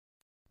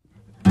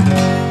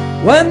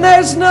When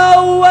there's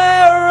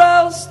nowhere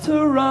else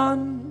to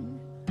run,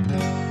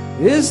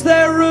 is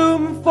there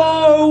room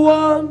for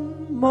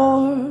one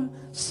more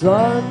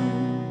sun?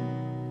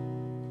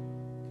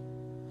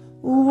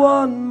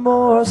 One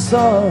more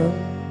sun.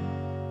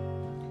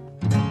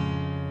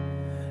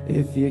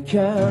 If you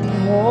can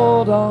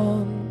hold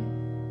on,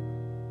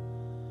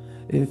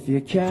 if you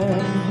can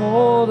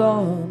hold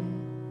on,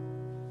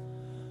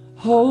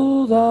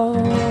 hold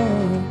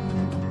on.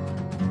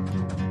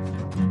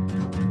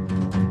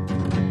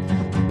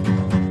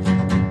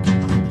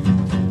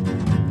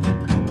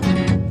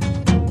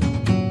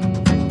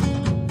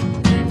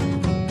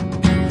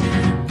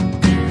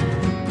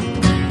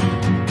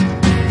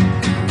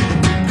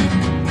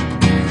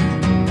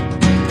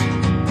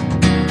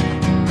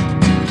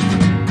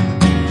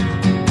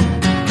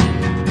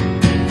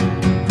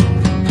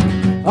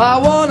 I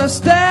wanna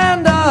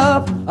stand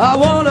up, I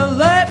wanna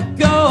let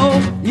go.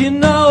 You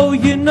know,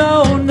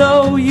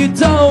 no, you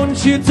don't.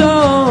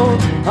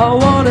 I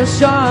wanna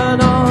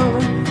shine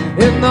on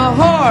in the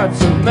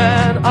hearts of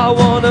man. I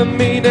wanna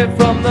mean it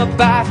from the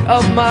back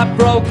of my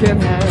broken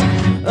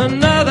hand.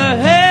 Another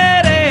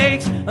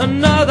headache,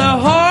 another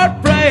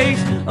heart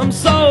breaks. I'm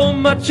so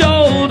much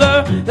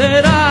older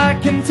than I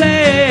can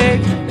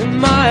take. In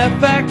my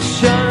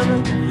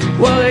affection,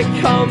 well, it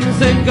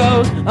comes and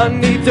goes. I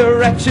need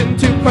direction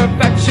to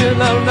perfection.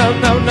 Oh,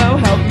 no,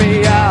 help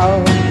me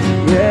out.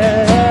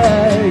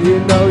 Yeah, you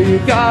know you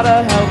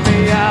gotta help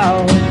me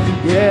out.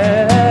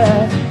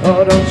 Yeah,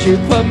 oh, don't you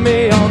put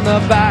me on the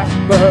back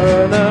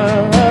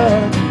burner.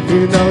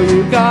 You know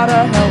you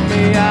gotta help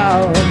me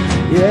out.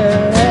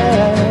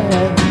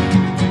 Yeah.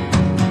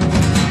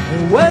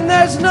 When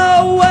there's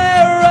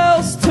nowhere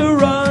else to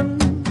run,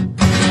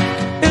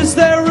 is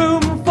there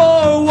room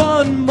for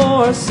one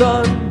more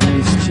sun?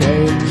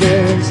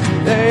 Changes,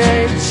 they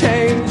ain't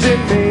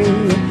changing me,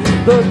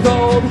 the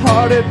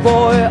cold-hearted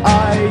boy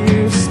I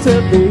used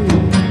to be.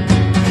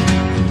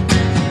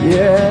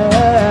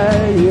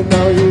 Yeah, you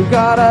know you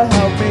gotta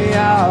help me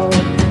out.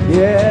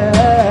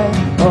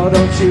 Yeah, oh,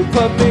 don't you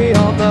put me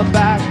on the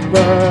back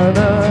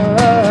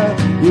burner.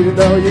 You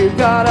know you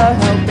gotta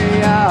help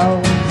me out.